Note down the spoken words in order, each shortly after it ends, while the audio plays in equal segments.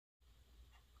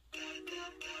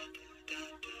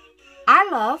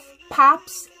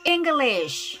아이러브팝스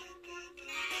잉글리시.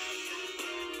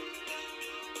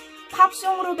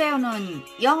 팝송으로 배우는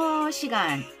영어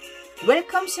시간.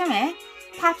 웰컴 쌤의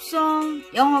팝송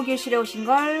영어 교실에 오신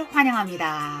걸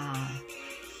환영합니다.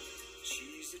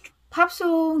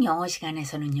 팝송 영어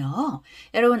시간에서는요,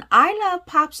 여러분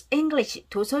아이러브팝스 잉글리시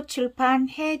도서출판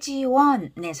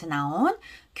해지원에서 나온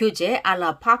교재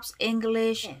아이러브팝스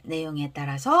잉글리시 내용에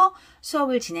따라서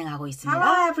수업을 진행하고 있습니다.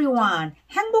 Hello everyone.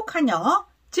 행복한 영어,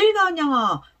 즐거운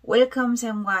영어, 웰컴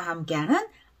쌤과 함께하는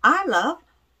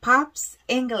아이러브팝스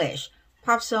잉글리시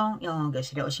팝송 영어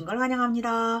교실에 오신 걸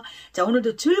환영합니다. 자,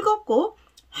 오늘도 즐겁고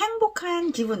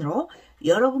행복한 기분으로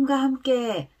여러분과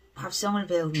함께 팝송을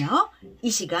배우며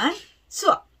이 시간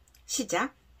수업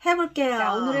시작해볼게요.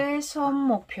 자, 오늘의 수업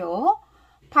목표,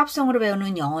 팝송으로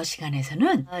배우는 영어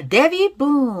시간에서는 데비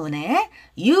분의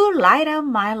You Light Up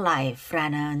My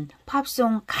Life라는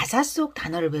팝송 가사 속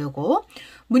단어를 배우고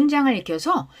문장을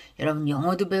익혀서 여러분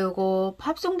영어도 배우고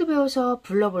팝송도 배워서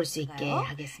불러볼 수 있게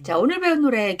하겠습니다. 자, 오늘 배운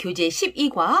노래 교재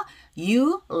 12과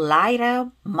You Light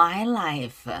Up My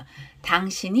Life.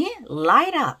 당신이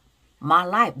Light Up My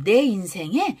Life. 내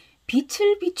인생에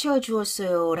빛을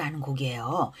비춰주었어요 라는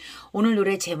곡이에요. 오늘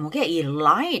노래 제목에 이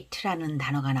light라는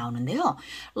단어가 나오는데요.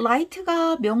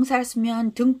 light가 명사를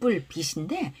쓰면 등불,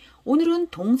 빛인데 오늘은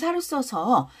동사를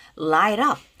써서 light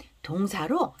up,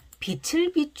 동사로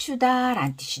빛을 비추다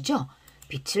라는 뜻이죠.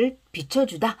 빛을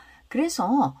비춰주다.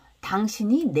 그래서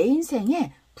당신이 내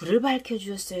인생에 불을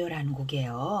밝혀주었어요 라는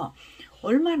곡이에요.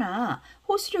 얼마나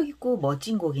호소력 있고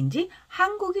멋진 곡인지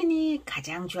한국인이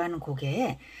가장 좋아하는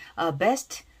곡에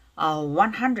Best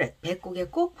 100,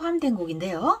 100곡에 꼭 포함된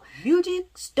곡인데요. Music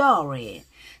Story.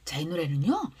 자, 이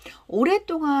노래는요,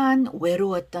 오랫동안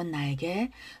외로웠던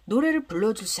나에게 노래를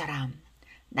불러줄 사람,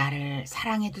 나를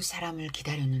사랑해줄 사람을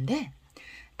기다렸는데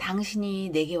당신이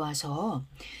내게 와서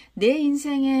내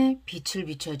인생에 빛을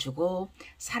비춰주고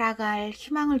살아갈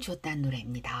희망을 줬다는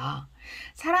노래입니다.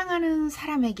 사랑하는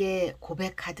사람에게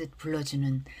고백하듯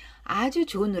불러주는 아주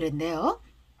좋은 노래인데요.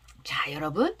 자,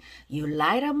 여러분, You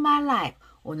Light Up My Life.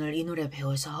 오늘 이 노래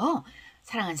배워서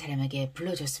사랑하는 사람에게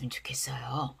불러줬으면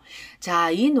좋겠어요. 자,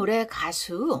 이 노래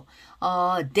가수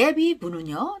데비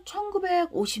분은요,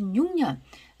 1956년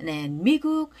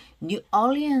미국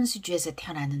뉴올리언스주에서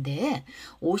태어났는데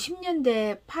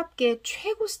 50년대 팝계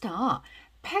최고 스타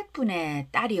팩분의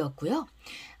딸이었고요.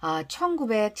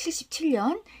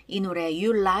 1977년 이 노래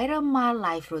You Light Up My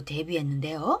Life로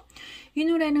데뷔했는데요. 이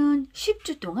노래는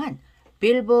 10주 동안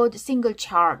빌보드 싱글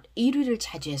차트 1위를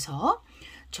차지해서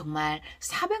정말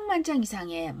 400만 장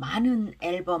이상의 많은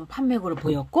앨범 판매고를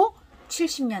보였고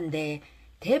 70년대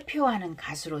대표하는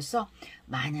가수로서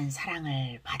많은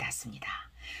사랑을 받았습니다.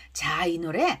 자, 이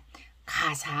노래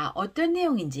가사 어떤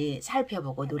내용인지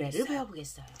살펴보고 노래를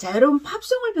배워보겠어요. 자, 여러분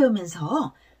팝송을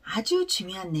배우면서 아주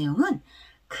중요한 내용은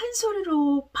큰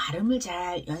소리로 발음을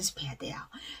잘 연습해야 돼요.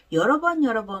 여러 번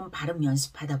발음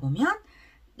연습하다 보면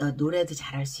노래도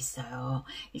잘할 수 있어요.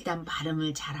 일단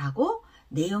발음을 잘하고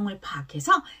내용을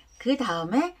파악해서 그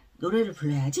다음에 노래를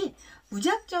불러야지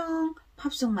무작정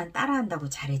팝송만 따라한다고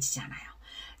잘해지지 않아요.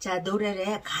 자,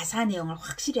 노래의 가사 내용을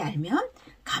확실히 알면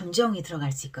감정이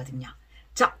들어갈 수 있거든요.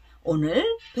 자, 오늘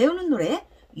배우는 노래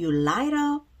You Light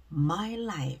Up My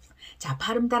Life. 자,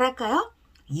 발음 따라할까요?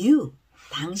 You,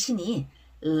 당신이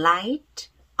light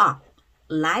up,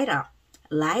 light up,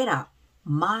 light up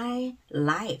my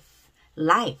life.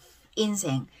 life,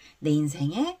 인생, 내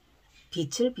인생에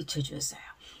빛을 비춰주었어요.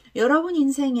 여러분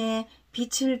인생에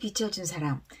빛을 비춰준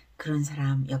사람, 그런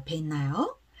사람 옆에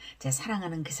있나요? 자,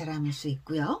 사랑하는 그 사람일 수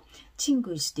있고요.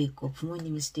 친구일 수도 있고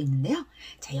부모님일 수도 있는데요.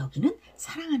 자, 여기는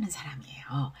사랑하는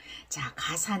사람이에요. 자,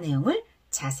 가사 내용을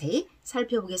자세히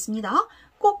살펴보겠습니다.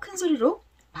 꼭 큰 소리로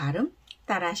발음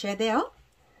따라 하셔야 돼요.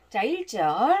 자,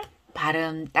 1절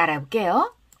발음 따라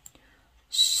볼게요.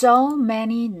 So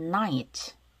many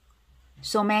nights.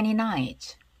 So many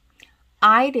nights.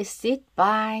 I'd sit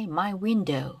by my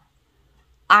window.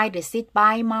 I'd sit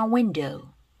by my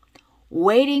window.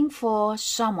 Waiting for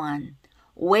someone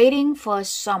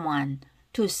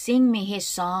to sing me his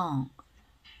song.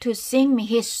 To sing me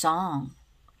his song.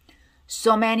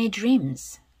 So many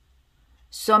dreams.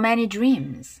 So many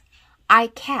dreams. I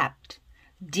kept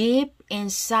deep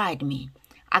inside me.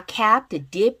 I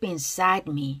kept deep inside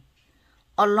me.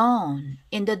 Alone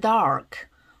in the dark.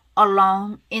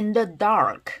 Alone in the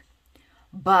dark.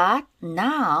 But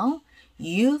now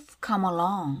you've come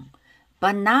along.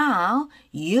 But now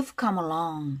you've come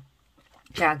along.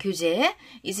 자, 교재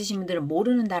있으신 분들은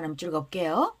모르는 단어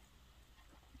즐겁게요.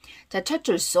 자, 첫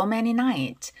줄 So many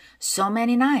nights. So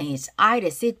many nights I'd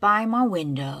sit by my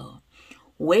window.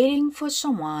 waiting for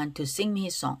someone to sing me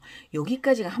his song.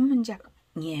 여기까지가 한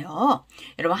문장이에요.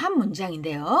 여러분 한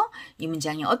문장인데요. 이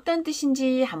문장이 어떤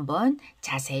뜻인지 한번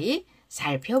자세히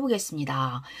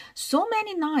살펴보겠습니다. So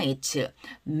many nights.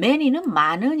 many는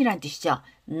많은이란 뜻이죠.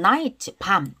 night,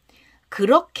 밤.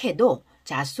 그렇게도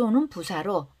자, so는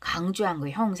부사로 강조한 거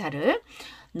형사를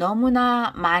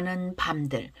너무나 많은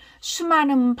밤들,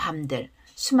 수많은 밤들,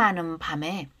 수많은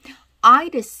밤에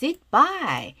I'd sit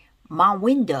by my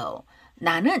window.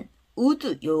 나는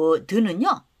would, 요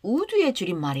드는요. would의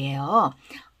줄임말이에요.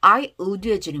 I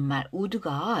would의 줄임말,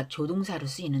 would가 조동사로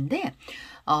쓰이는데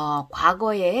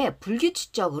과거에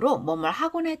불규칙적으로 뭐뭘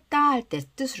하곤 했다 할 때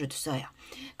뜻으로 써요.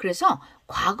 그래서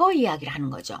과거 이야기를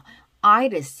하는 거죠.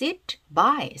 I'd sit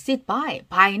by.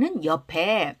 by는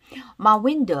옆에. my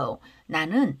window.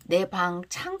 나는 내 방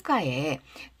창가에,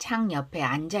 창 옆에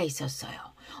앉아 있었어요.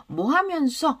 뭐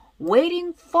하면서?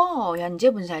 waiting for,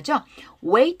 현재 분사죠.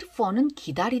 wait for는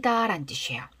기다리다 라는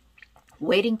뜻이에요.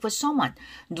 waiting for someone.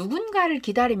 누군가를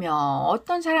기다리며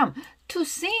어떤 사람, to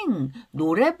sing,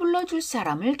 노래 불러줄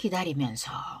사람을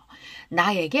기다리면서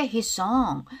나에게 his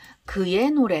song,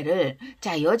 그의 노래를,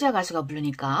 자, 여자 가수가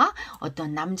부르니까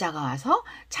어떤 남자가 와서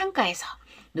창가에서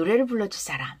노래를 불러줄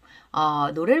사람,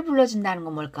 노래를 불러준다는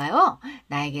건 뭘까요?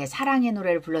 나에게 사랑의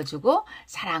노래를 불러주고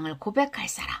사랑을 고백할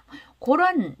사람,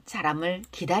 그런 사람을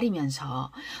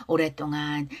기다리면서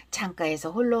오랫동안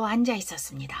창가에서 홀로 앉아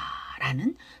있었습니다.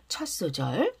 라는 첫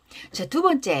소절. 자, 두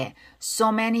번째, so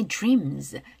many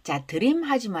dreams. 자, dream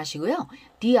하지 마시고요.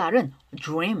 dr은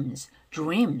dreams.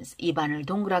 입안을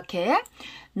동그랗게.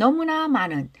 너무나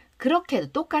많은,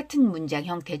 그렇게도 똑같은 문장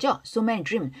형태죠. so many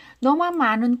dreams. 너무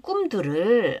많은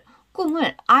꿈을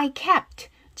I kept.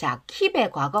 자,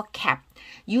 keep의 과거 kept.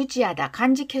 유지하다,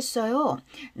 간직했어요.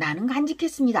 나는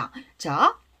간직했습니다.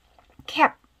 자,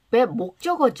 kept의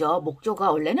목적어죠.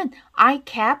 목적어가 원래는 I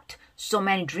kept so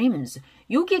many dreams.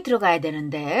 여기에 들어가야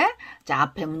되는데, 자,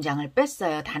 앞에 문장을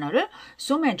뺐어요. 단어를.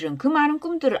 so many dreams. 그 많은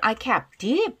꿈들을 I kept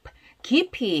deep,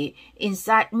 깊이,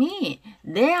 inside me.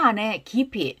 내 안에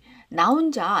깊이, 나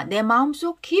혼자, 내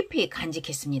마음속 깊이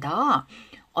간직했습니다.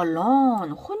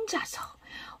 alone,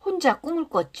 혼자 꿈을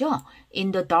꿨죠.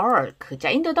 in the dark. 자,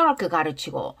 in the dark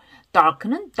가르치고,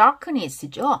 dark는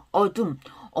darkness죠.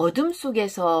 어둠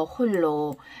속에서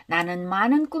홀로 나는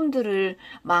많은 꿈들을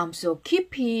마음속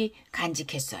깊이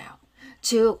간직했어요.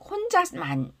 즉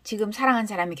혼자만 지금 사랑한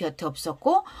사람이 곁에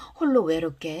없었고 홀로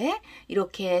외롭게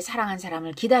이렇게 사랑한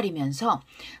사람을 기다리면서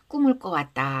꿈을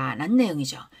꿔왔다는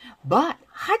내용이죠. But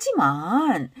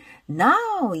하지만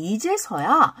now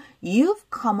이제서야 you've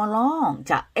come along.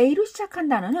 자, A로 시작한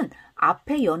단어는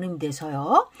앞에 연음이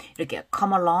돼서요. 이렇게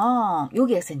come along.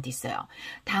 여기 액센트 있어요.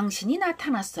 당신이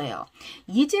나타났어요.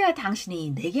 이제야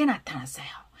당신이 내게 나타났어요.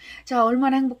 자,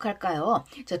 얼마나 행복할까요?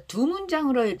 자, 두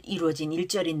문장으로 이루어진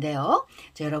 1절인데요.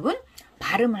 자, 여러분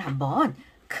발음을 한번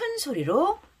큰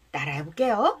소리로 따라해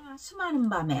볼게요. 수많은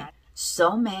밤에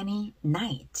so many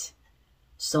nights.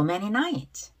 So many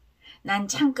nights. 난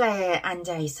창가에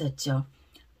앉아 있었죠.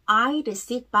 I'd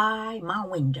sit by my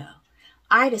window.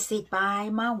 I'd sit by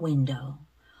my window.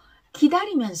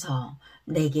 기다리면서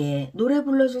내게 노래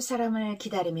불러줄 사람을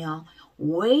기다리며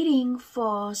waiting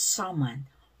for someone.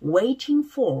 Waiting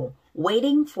for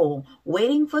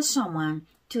someone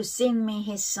to sing me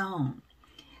his song.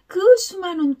 그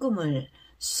수많은 꿈을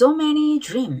so many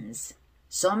dreams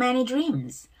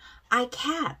I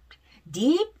kept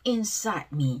deep inside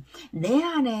me. 내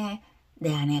안에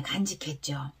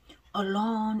간직했죠.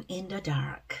 Alone in the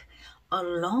dark.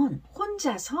 Alone,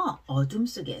 혼자서 어둠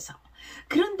속에서.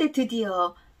 그런데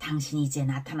드디어 당신이 이제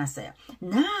나타났어요.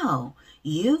 Now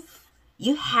you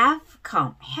have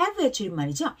come. have의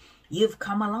줄임말이죠. You've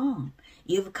come along.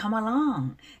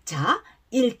 자,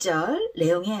 1절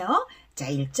내용이에요. 자,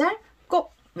 1절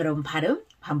꼭 여러분 발음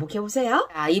반복해 보세요.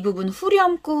 자, 이 부분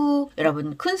후렴구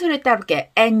여러분 큰 소리 따볼게요.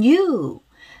 And you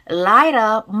light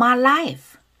up my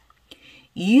life.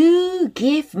 You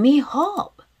give me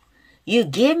hope.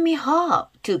 You give me hope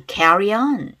to carry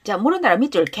on. 자, 모르는 사람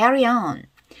밑줄 carry on.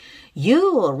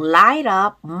 You light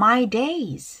up my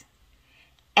days.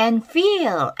 And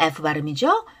fill, F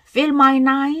발음이죠. Fill my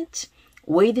nights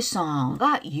with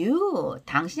song가 you.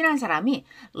 당신이라는 사람이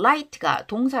light가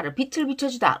동사를 빛을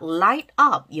비춰주다. light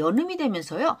up, 연음이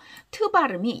되면서요. t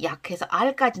발음이 약해서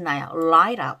r까지 나요.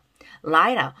 light up.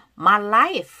 My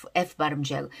life, F 발음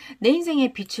줘요. 내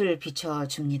인생에 빛을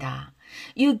비춰줍니다.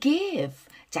 You give.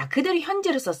 자, 그대로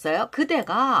현재를 썼어요.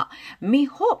 그대가 me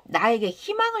hope, 나에게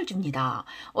희망을 줍니다.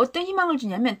 어떤 희망을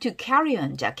주냐면 to carry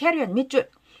on. 자, carry on 밑줄.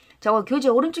 저거 교재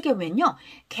오른쪽에 보면요.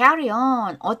 carry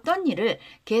on, 어떤 일을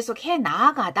계속 해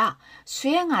나아가다,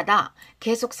 수행하다,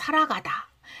 계속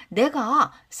살아가다.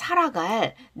 내가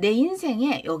살아갈 내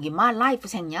인생에 여기 my life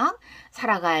생략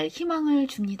살아갈 희망을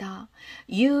줍니다.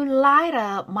 You light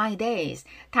up my days.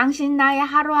 당신 나의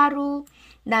하루하루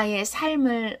나의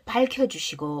삶을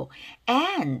밝혀주시고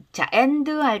and 자 and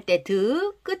할 때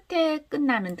드 끝에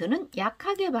끝나는 드는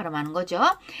약하게 발음하는 거죠.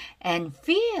 and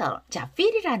fill 자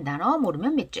fill이란 단어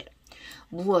모르면 몇 줄.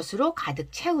 무엇으로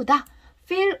가득 채우다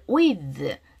fill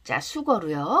with 자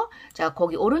수거로요. 자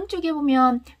거기 오른쪽에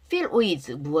보면 fill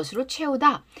with 무엇으로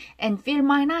채우다 and fill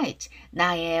my night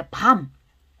나의 밤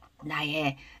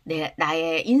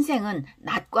나의 인생은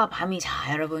낮과 밤이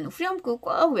자 여러분 후렴구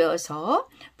꼭 외워서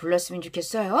불렀으면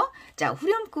좋겠어요. 자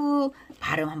후렴구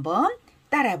발음 한번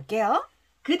따라해 볼게요.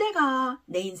 그대가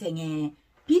내 인생에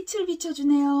빛을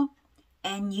비춰주네요.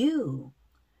 And you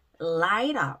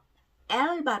light up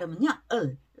L 발음은요.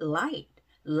 light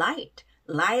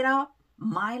up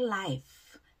my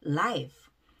life.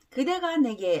 그대가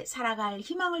내게 살아갈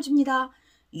희망을 줍니다.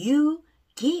 You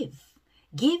give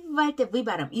할 때 V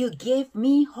발음. You give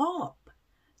me hope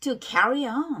to carry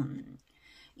on.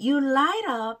 You light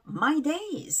up my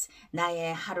days.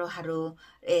 나의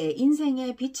하루하루의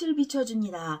인생에 빛을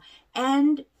비춰줍니다.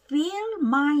 And fill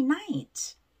my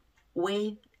night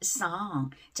with song.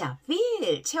 자,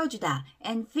 fill 채워주다.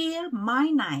 And fill my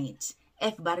night.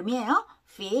 F 발음이에요.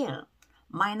 Fill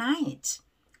my night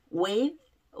with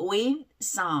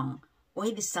song.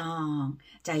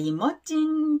 자, 이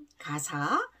멋진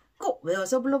가사 꼭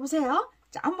외워서 불러보세요.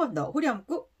 자, 한 번 더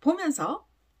후렴구 보면서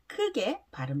크게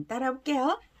발음 따라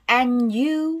볼게요. And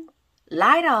you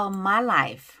light up my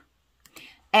life.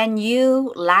 And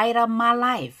you light up my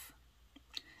life.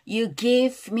 You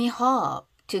give me hope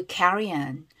to carry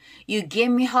on. You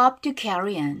give me hope to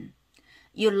carry on.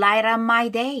 You light up my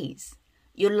days.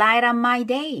 You light up my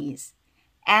days.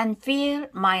 And fill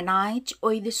my night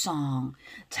with song.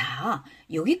 자,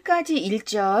 여기까지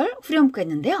 1절 후렴구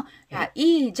했는데요. 자,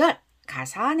 2절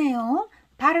가사 내용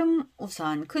발음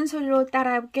우선 큰 소리로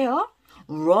따라해 볼게요.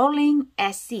 Rolling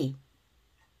at sea,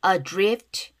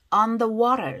 adrift on the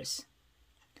waters.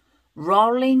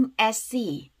 Rolling at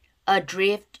sea,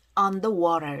 adrift on the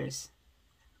waters.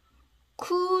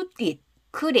 Could it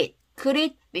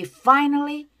be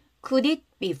finally? Could it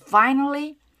be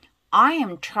finally? I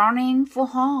am turning for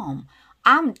home.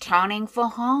 I'm turning for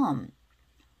home.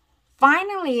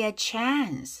 Finally a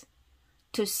chance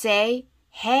to say,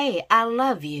 hey, I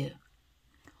love you.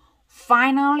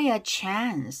 Finally a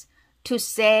chance to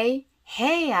say,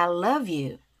 hey, I love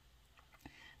you.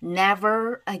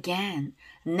 Never again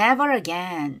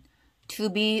to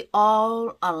be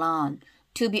all alone.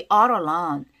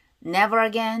 Never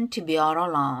again to be all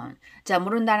alone. 자,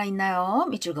 모르는 단어 있나요?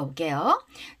 밑줄 그어볼게요.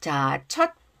 자,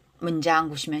 첫 문장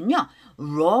보시면요.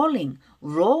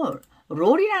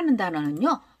 roll이라는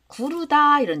단어는요.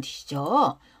 구르다 이런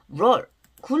뜻이죠.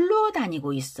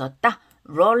 굴러다니고 있었다.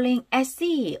 rolling at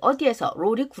sea. 어디에서?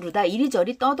 롤이 구르다,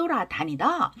 이리저리 떠돌아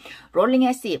다니다. rolling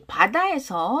at sea.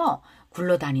 바다에서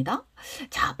굴러다니다.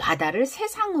 자, 바다를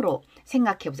세상으로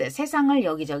생각해보세요. 세상을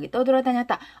여기저기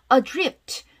떠돌아다녔다.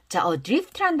 adrift. 자,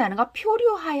 adrift라는 단어가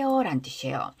표류하여 란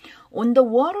뜻이에요. on the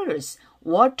waters.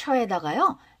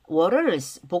 water에다가요.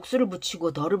 waters 복수를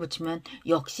붙이고 더를 붙이면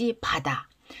역시 바다.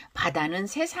 바다는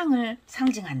세상을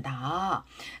상징한다.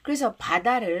 그래서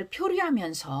바다를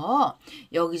표류하면서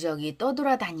여기저기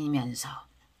떠돌아다니면서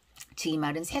즉 이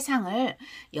말은 세상을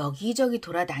여기저기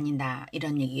돌아다닌다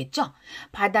이런 얘기겠죠.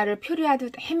 바다를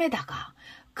표류하듯 헤매다가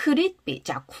could it be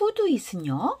자 could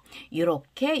it은요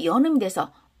이렇게 연음이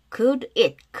돼서 could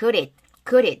it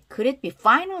be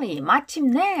finally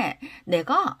마침내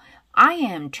내가 I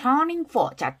am turning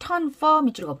for 자 turn for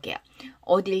밑줄 그을게요.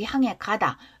 어딜 향해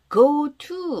가다 go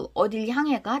to 어딜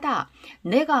향해 가다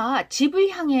내가 집을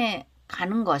향해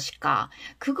가는 것일까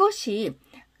그것이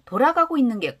돌아가고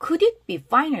있는 게 could it be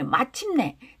final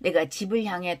마침내 내가 집을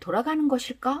향해 돌아가는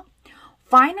것일까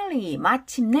finally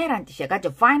마침내란 뜻이에요.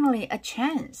 가죠. finally a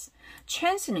chance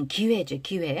chance는 기회죠.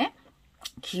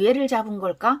 기회를 잡은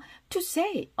걸까 to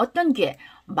say 어떤 기회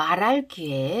말할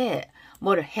기회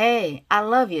뭐를 hey I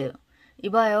love you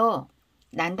이봐요.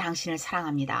 난 당신을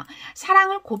사랑합니다.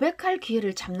 사랑을 고백할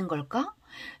기회를 잡는 걸까?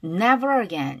 Never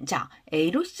again. 자,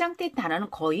 A로 시작된 단어는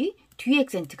거의 뒤에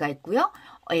액센트가 있고요.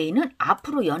 A는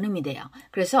앞으로 연음이 돼요.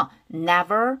 그래서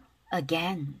never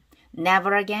again.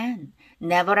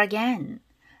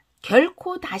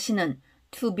 결코 다시는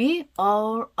to be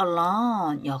all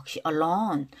alone. 역시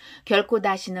alone. 결코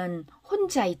다시는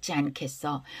혼자 있지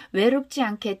않겠어. 외롭지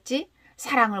않겠지?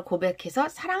 사랑을 고백해서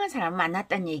사랑한 사람을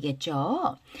만났다는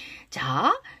얘기겠죠.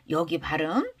 자, 여기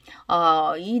발음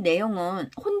이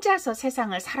내용은 혼자서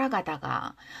세상을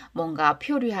살아가다가 뭔가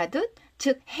표류하듯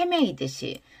즉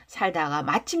헤매이듯이 살다가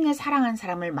마침내 사랑한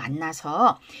사람을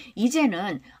만나서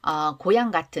이제는 고향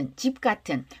같은, 집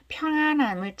같은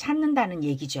편안함을 찾는다는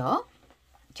얘기죠.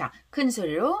 자, 큰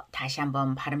소리로 다시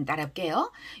한번 발음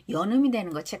따라할게요. 연음이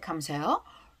되는 거 체크하면서요.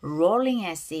 Rolling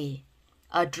at sea,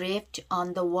 adrift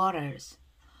on the waters.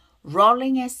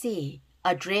 Rolling at sea,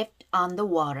 adrift on the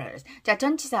waters. 자,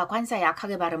 전치사, 관사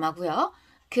약하게 발음하고요.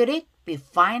 Could it be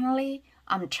finally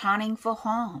I'm turning for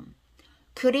home.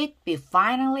 Could it be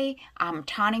finally I'm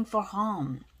turning for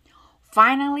home.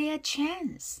 Finally a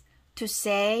chance to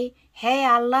say, hey,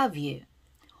 I love you.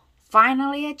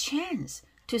 Finally a chance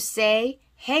to say,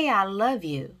 hey, I love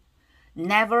you.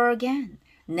 Never again.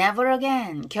 Never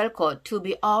again. 결코 to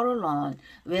be all alone.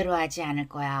 외로워하지 않을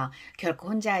거야. 결코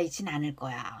혼자 있진 않을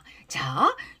거야.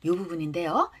 자, 이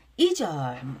부분인데요.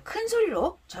 2절 큰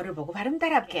소리로 저를 보고 발음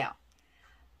따라할게요.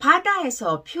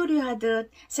 바다에서 표류하듯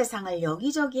세상을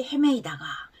여기저기 헤매이다가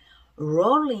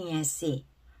rolling at sea.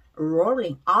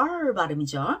 rolling, R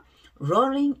발음이죠.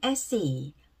 rolling at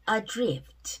sea.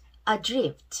 adrift,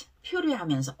 adrift.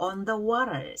 표류하면서 on the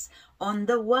waters, on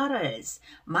the waters.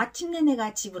 마침내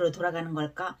내가 집으로 돌아가는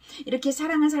걸까? 이렇게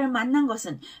사랑한 사람을 만난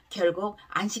것은 결국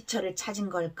안식처를 찾은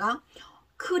걸까?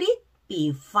 Could it be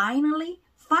finally,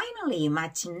 finally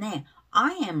마침내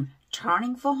I am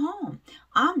turning for home.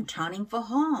 I'm turning for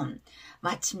home.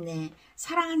 마침내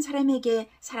사랑한 사람에게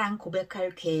사랑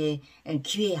고백할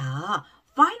기회야.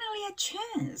 Finally a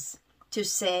chance to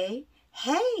say,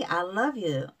 hey, I love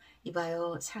you.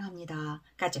 이봐요, 사랑합니다.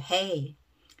 가죠. Hey,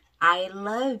 I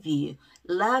love you.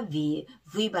 Love you.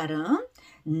 V 발음.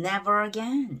 Never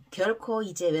again. 결코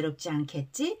이제 외롭지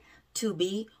않겠지. To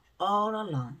be all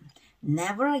alone.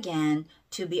 Never again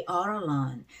to be all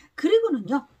alone.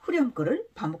 그리고는요, 후렴구를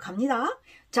반복합니다.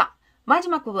 자,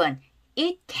 마지막 부분.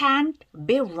 It can't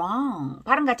be wrong.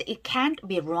 발음 같죠? It can't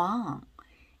be wrong.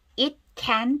 It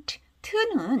can't.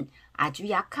 트는 아주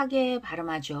약하게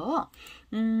발음하죠.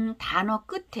 단어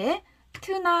끝에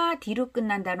트나 D로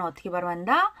끝난 단어 어떻게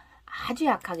발음한다? 아주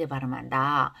약하게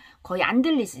발음한다. 거의 안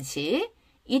들리듯이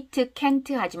it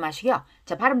can't 하지 마시고요.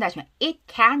 자, 발음 다시 하면 it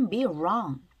can be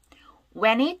wrong.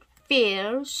 When it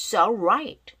feels so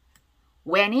right.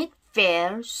 When it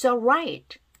feels so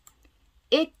right.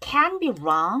 It can be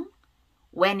wrong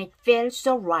when it feels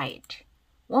so right.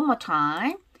 One more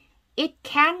time. It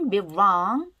can be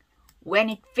wrong when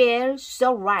it feels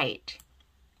so right.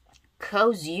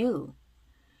 'Cause you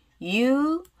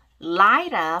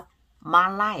light up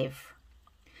my life.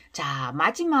 자,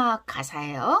 마지막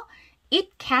가사예요. It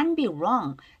can be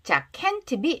wrong. 자,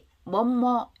 can't be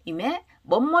뭐뭐임에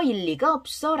뭐뭐일 리가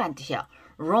없어 라는 뜻이에요.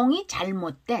 wrong이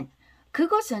잘못된.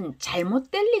 그것은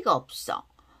잘못될 리가 없어.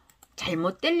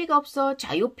 잘못될 리가 없어.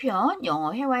 자, 요 표현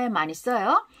영어 회화에 많이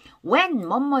써요. when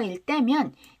뭐뭐일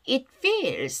때면 it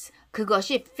feels.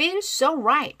 그것이 feels so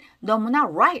right. 너무나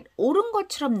right. 옳은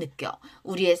것처럼 느껴.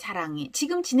 우리의 사랑이.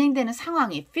 지금 진행되는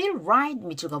상황이 feel right.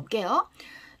 밑줄 그어볼게요.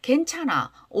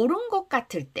 괜찮아. 옳은 것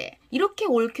같을 때. 이렇게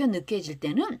옳게 느껴질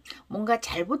때는 뭔가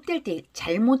잘못될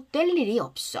일이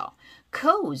없어.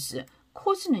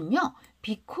 cause는요.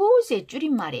 because의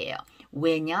줄임말이에요.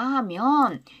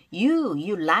 왜냐하면 you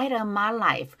light up my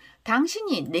life.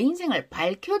 당신이 내 인생을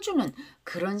밝혀주는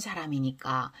그런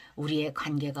사람이니까 우리의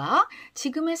관계가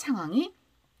지금의 상황이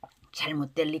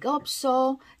잘못될 리가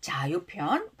없어. 자, 이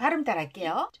편 발음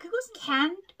따라할게요. 그것은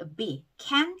can't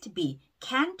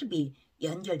be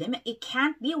연결되면 it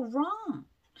can't be wrong.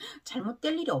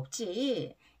 잘못될 일이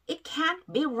없지. It can't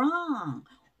be wrong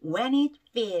when it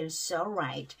feels so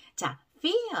right. 자,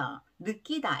 feel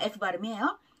느끼다 F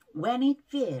발음이에요. When it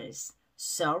feels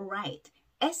so right.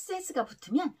 SS가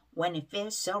붙으면 when it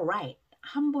feels so right.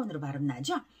 한 번으로 발음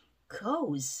나죠?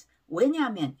 Cause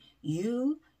왜냐하면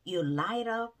you light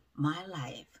up my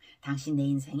life. 당신 내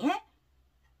인생에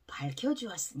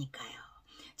밝혀주었으니까요.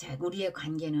 자, 우리의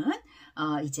관계는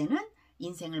이제는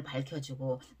인생을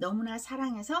밝혀주고 너무나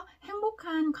사랑해서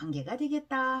행복한 관계가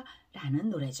되겠다라는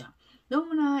노래죠.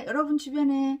 너무나 여러분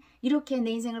주변에 이렇게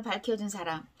내 인생을 밝혀준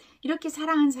사람, 이렇게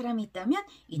사랑한 사람이 있다면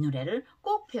이 노래를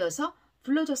꼭 배워서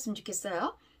불러줬으면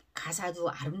좋겠어요. 가사도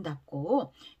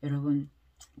아름답고 여러분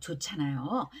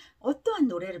좋잖아요. 어떠한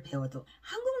노래를 배워도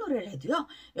한국 노래를 해도요.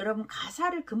 여러분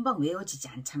가사를 금방 외워지지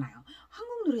않잖아요.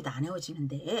 한국 노래도 안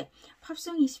외워지는데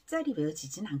팝송이 쉽사리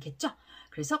외워지진 않겠죠.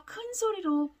 그래서 큰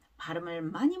소리로 발음을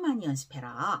많이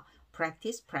연습해라.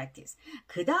 practice.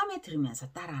 그 다음에 들으면서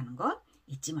따라하는 것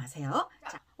잊지 마세요.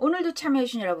 자, 오늘도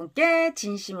참여해주신 여러분께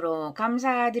진심으로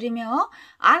감사드리며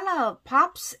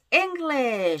아이러브팝스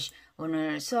잉글리시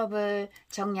오늘 수업을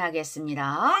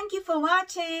정리하겠습니다. Thank you for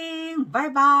watching.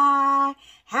 Bye bye.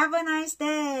 Have a nice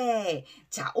day.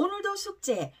 자, 오늘도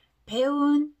숙제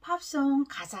배운 팝송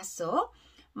가사 속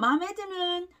마음에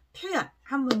드는 표현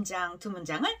한 문장, 두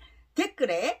문장을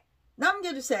댓글에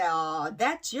남겨주세요.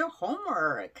 That's your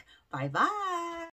homework. Bye bye.